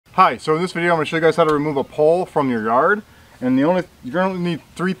Hi, so in this video I'm going to show you guys how to remove a pole from your yard. And you're going to need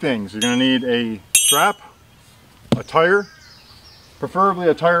three things. You're going to need a strap, a tire, preferably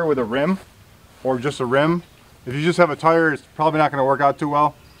a tire with a rim, or just a rim. If you just have a tire, it's probably not going to work out too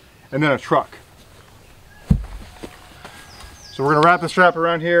well. And then a truck. So we're going to wrap the strap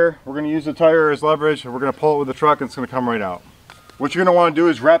around here. We're going to use the tire as leverage, and we're going to pull it with the truck, and it's going to come right out. What you're going to want to do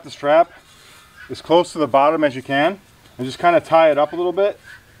is wrap the strap as close to the bottom as you can, and just kind of tie it up a little bit.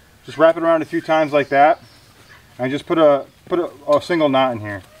 Just wrap it around a few times like that, and just put a single knot in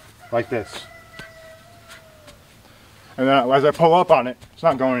here, like this. And then as I pull up on it, it's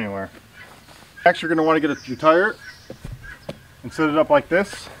not going anywhere. Next, you're going to want to get your tire and set it up like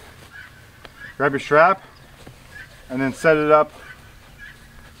this. Grab your strap, and then set it up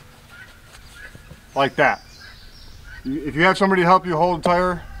like that. If you have somebody to help you hold the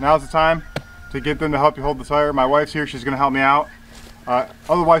tire, now's the time to get them to help you hold the tire. My wife's here, she's going to help me out.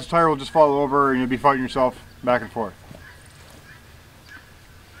 Otherwise the tire will just fall over and you'll be fighting yourself back and forth.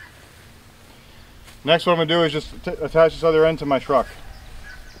 Next, what I'm going to do is just attach this other end to my truck.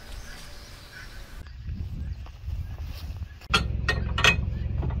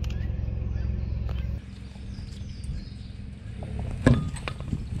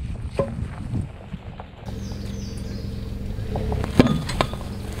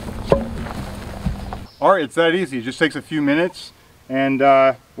 Alright, it's that easy. It just takes a few minutes and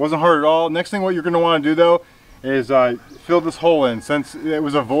wasn't hard at all. Next thing what you're going to want to do though is fill this hole in. Since it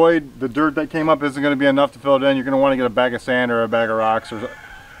was a void, the dirt that came up isn't going to be enough to fill it in. You're going to want to get a bag of sand or a bag of rocks, or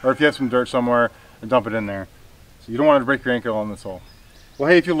if you have some dirt somewhere, and dump it in there. So you don't want to break your ankle on this hole. Well,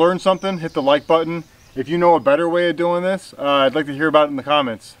 hey, if you learned something, hit the like button. If you know a better way of doing this, I'd like to hear about it in the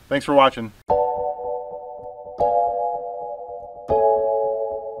comments. Thanks for watching.